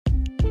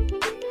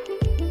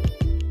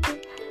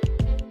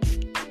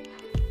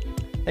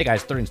Hey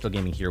guys, 30 and Still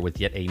Gaming here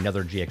with yet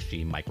another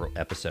GXG micro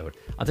episode.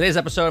 On today's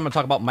episode, I'm going to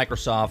talk about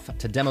Microsoft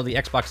to demo the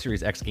Xbox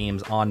Series X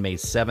games on May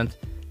 7th.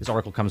 This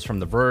article comes from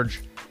The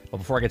Verge. But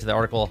before I get to the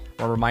article,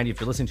 I want to remind you, if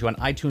you're listening to on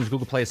iTunes,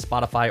 Google Play,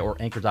 Spotify, or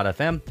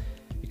Anchor.fm,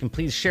 you can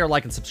please share,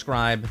 like, and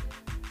subscribe.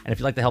 And if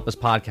you'd like to help this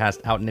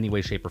podcast out in any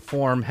way, shape, or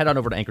form, head on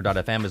over to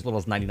Anchor.fm. As little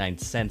as 99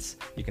 cents,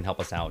 you can help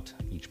us out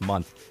each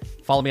month.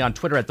 Follow me on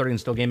Twitter at 30 and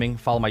Still Gaming.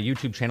 Follow my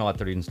YouTube channel at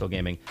 30 and Still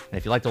Gaming. And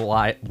if you'd like to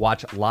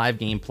watch live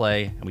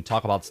gameplay and we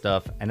talk about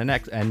stuff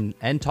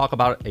and talk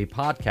about a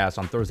podcast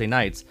on Thursday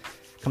nights,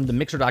 come to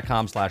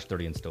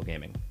mixer.com/30 and Still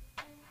Gaming.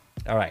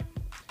 All right.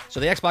 So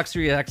the Xbox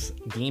Series X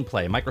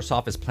gameplay.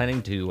 Microsoft is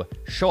planning to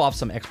show off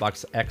some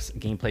Xbox X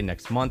gameplay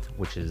next month,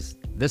 which is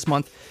this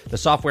month. The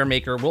software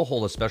maker will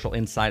hold a special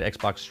Inside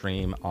Xbox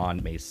stream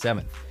on May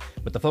 7th.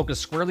 With the focus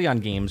squarely on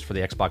games for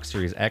the Xbox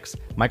Series X,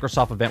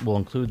 Microsoft event will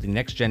include the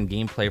next-gen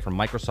gameplay from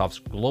Microsoft's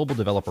global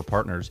developer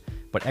partners,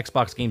 but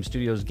Xbox Game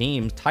Studios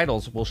games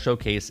titles will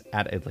showcase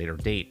at a later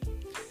date.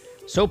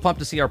 So pumped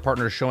to see our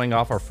partners showing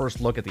off our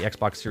first look at the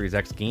Xbox Series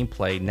X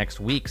gameplay next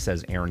week,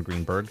 says Aaron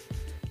Greenberg,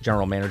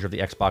 general manager of the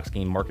Xbox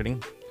Game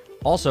Marketing.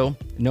 Also,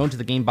 known to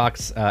the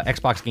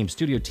Xbox Game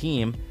Studio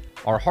team,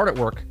 are hard at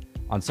work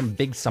on some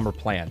big summer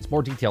plans.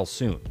 More details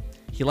soon.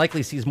 He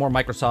likely sees more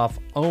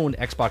Microsoft-owned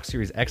Xbox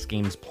Series X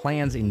games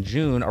plans in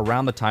June,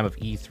 around the time of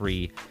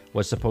E3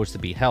 was supposed to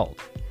be held.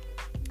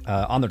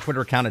 On their Twitter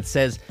account, it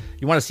says,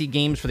 you want to see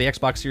games for the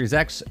Xbox Series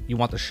X? You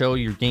want to show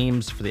your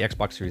games for the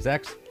Xbox Series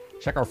X?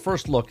 Check our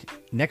first look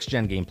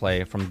next-gen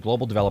gameplay from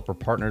global developer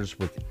partners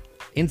with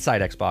Inside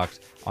Xbox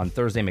on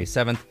Thursday, May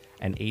 7th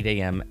and 8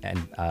 a.m.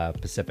 and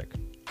Pacific.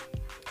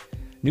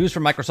 News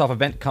from Microsoft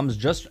event comes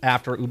just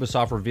after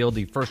Ubisoft revealed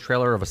the first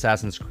trailer of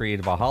Assassin's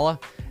Creed Valhalla,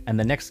 and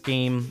the next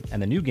game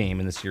and the new game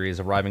in the series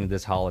arriving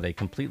this holiday,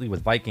 completely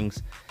with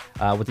Vikings.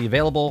 With the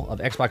available of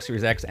Xbox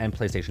Series X and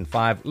PlayStation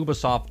 5,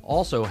 Ubisoft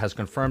also has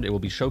confirmed it will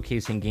be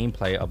showcasing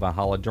gameplay of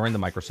Valhalla during the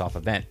Microsoft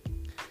event.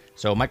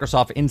 So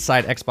Microsoft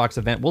Inside Xbox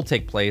event will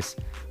take place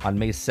on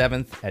May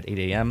 7th at 8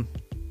 a.m.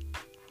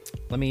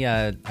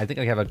 I think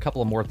I have a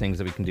couple of more things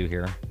that we can do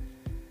here.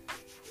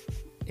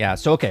 Yeah,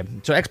 so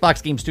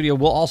Xbox Game Studio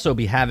will also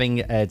be having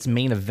its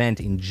main event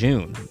in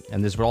June,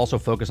 and this will also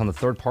focus on the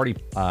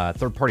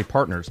third-party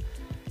partners.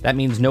 That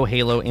means no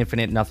Halo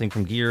Infinite, nothing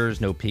from Gears,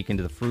 no peek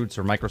into the fruits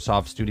or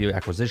Microsoft Studio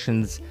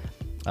acquisitions.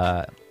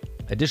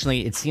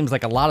 Additionally, it seems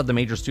like a lot of the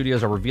major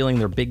studios are revealing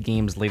their big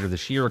games later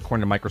this year,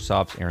 according to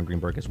Microsoft's Aaron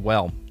Greenberg as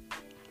well.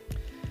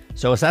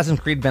 So Assassin's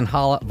Creed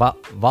Valhalla,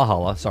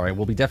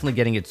 will be definitely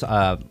getting its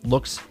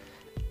looks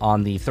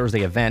on the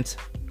Thursday event.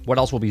 What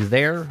else will be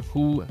there?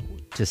 Who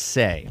to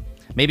say?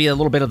 Maybe a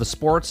little bit of the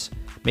sports,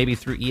 maybe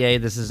through EA.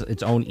 This is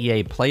its own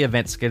EA Play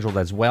event scheduled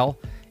as well.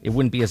 It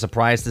wouldn't be a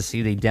surprise to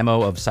see the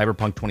demo of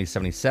Cyberpunk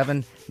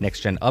 2077,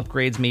 next-gen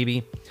upgrades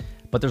maybe,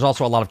 but there's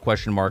also a lot of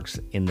question marks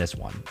in this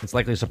one. It's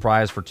likely a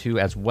surprise for 2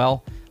 as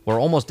well. We'll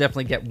almost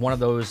definitely get one of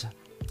those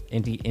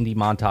indie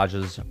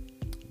montages,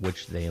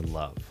 which they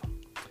love.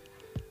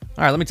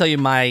 All right, let me tell you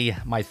my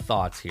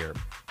thoughts here.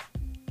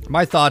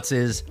 My thoughts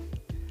is,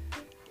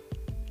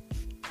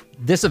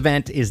 this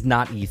event is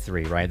not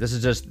E3, right? This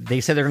is just, they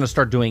said they're going to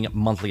start doing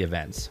monthly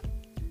events.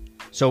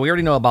 So we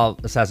already know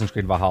about Assassin's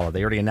Creed Valhalla.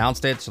 They already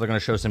announced it, so they're going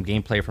to show some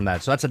gameplay from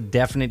that. So that's a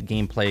definite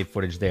gameplay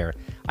footage there.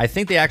 I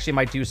think they actually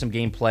might do some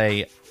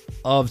gameplay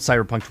of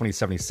Cyberpunk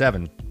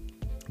 2077.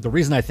 The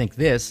reason I think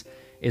this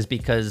is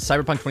because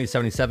Cyberpunk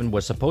 2077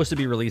 was supposed to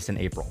be released in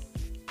April.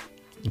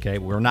 Okay,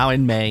 we're now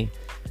in May.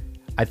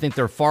 I think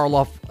they're far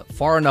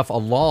enough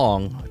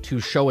along to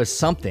show us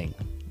something,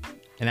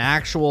 an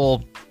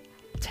actual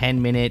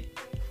 10-minute,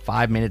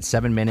 5-minute,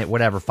 7-minute,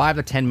 whatever, 5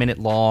 to 10 minute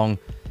long,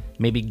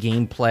 maybe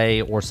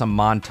gameplay or some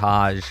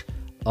montage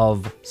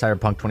of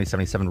Cyberpunk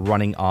 2077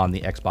 running on the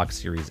Xbox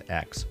Series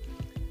X,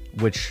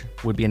 which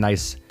would be a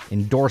nice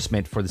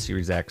endorsement for the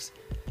Series X,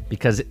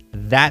 because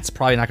that's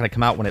probably not going to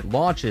come out when it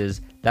launches.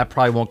 That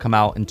probably won't come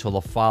out until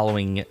the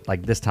following,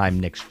 like this time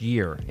next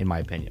year, in my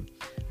opinion.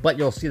 But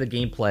you'll see the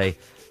gameplay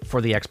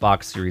for the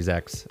Xbox Series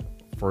X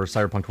for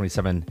Cyberpunk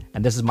 2077,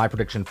 and this is my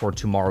prediction for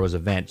tomorrow's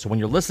event. So when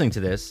you're listening to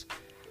this,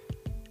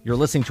 you're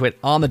listening to it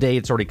on the day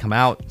it's already come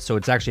out, so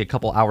it's actually a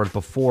couple hours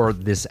before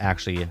this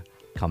actually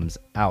comes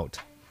out.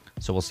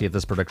 So we'll see if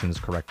this prediction is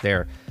correct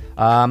there.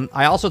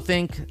 I also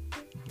think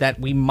that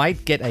we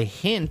might get a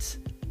hint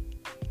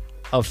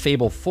of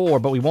Fable 4,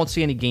 but we won't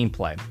see any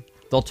gameplay.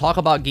 They'll talk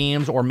about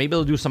games, or maybe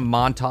they'll do some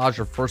montage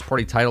or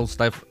first-party title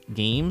stuff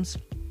games,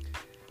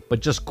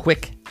 but just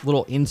quick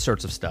little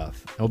inserts of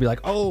stuff. And we'll be like,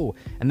 oh,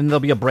 and then there'll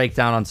be a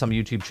breakdown on some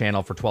YouTube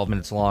channel for 12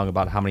 minutes long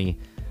about how many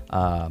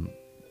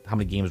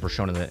games were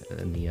shown in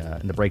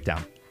the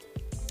breakdown.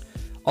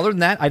 Other than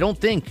that, I don't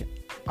think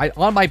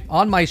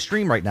on my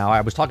stream right now,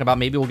 I was talking about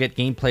maybe we'll get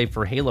gameplay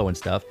for Halo and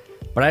stuff,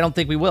 but I don't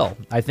think we will.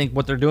 I think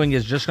what they're doing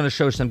is just going to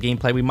show some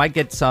gameplay. We might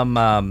get some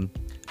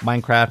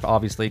Minecraft,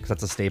 obviously, because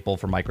that's a staple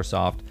for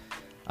Microsoft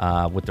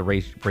with the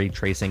ray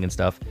tracing and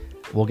stuff.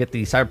 We'll get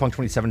the Cyberpunk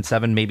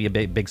 2077, maybe a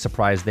big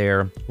surprise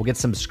there. We'll get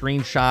some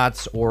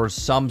screenshots or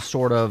some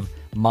sort of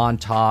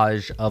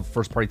montage of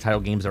first-party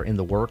title games that are in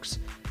the works.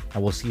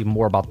 and we'll see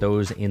more about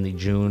those in the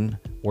June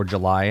or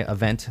July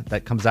event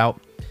that comes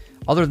out.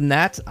 Other than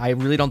that, I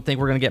really don't think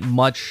we're going to get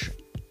much,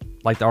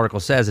 like the article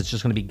says. It's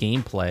just going to be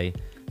gameplay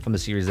from the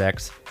Series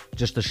X,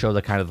 just to show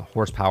the kind of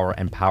horsepower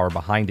and power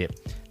behind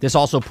it. This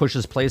also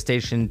pushes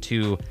PlayStation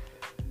to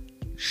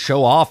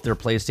show off their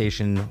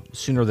PlayStation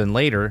sooner than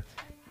later.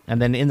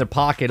 And then in the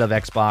pocket of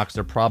Xbox,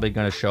 they're probably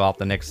going to show off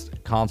the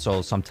next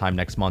console sometime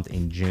next month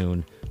in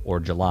June or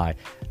July.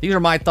 These are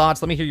my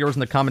thoughts. Let me hear yours in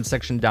the comment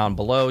section down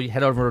below. You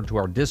head over to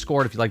our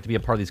Discord if you'd like to be a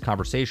part of these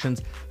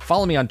conversations.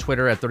 Follow me on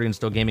Twitter at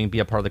 30andstillgaming, be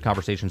a part of the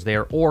conversations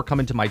there, or come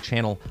into my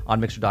channel on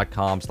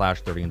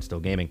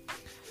mixer.com/30andstillgaming.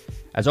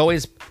 As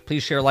always,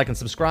 please share, like, and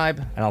subscribe,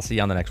 and I'll see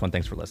you on the next one.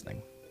 Thanks for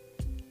listening.